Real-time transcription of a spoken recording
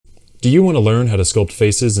Do you want to learn how to sculpt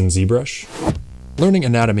faces in ZBrush? Learning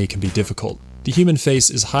anatomy can be difficult. The human face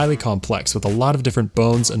is highly complex with a lot of different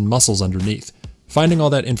bones and muscles underneath. Finding all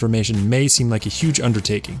that information may seem like a huge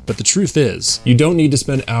undertaking, but the truth is, you don't need to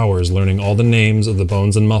spend hours learning all the names of the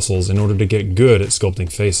bones and muscles in order to get good at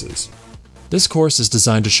sculpting faces. This course is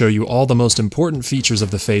designed to show you all the most important features of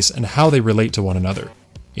the face and how they relate to one another.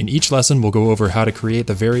 In each lesson, we'll go over how to create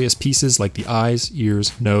the various pieces like the eyes,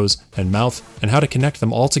 ears, nose, and mouth, and how to connect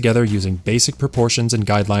them all together using basic proportions and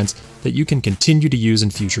guidelines that you can continue to use in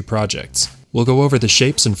future projects. We'll go over the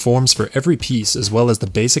shapes and forms for every piece as well as the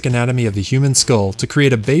basic anatomy of the human skull to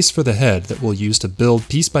create a base for the head that we'll use to build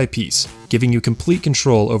piece by piece, giving you complete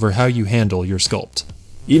control over how you handle your sculpt.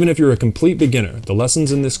 Even if you're a complete beginner, the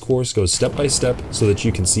lessons in this course go step by step so that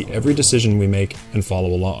you can see every decision we make and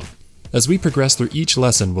follow along. As we progress through each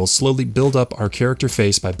lesson, we'll slowly build up our character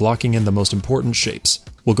face by blocking in the most important shapes.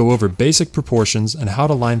 We'll go over basic proportions and how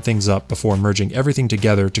to line things up before merging everything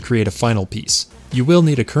together to create a final piece. You will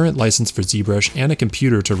need a current license for ZBrush and a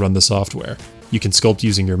computer to run the software. You can sculpt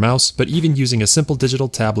using your mouse, but even using a simple digital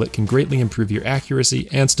tablet can greatly improve your accuracy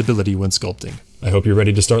and stability when sculpting. I hope you're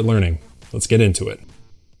ready to start learning. Let's get into it.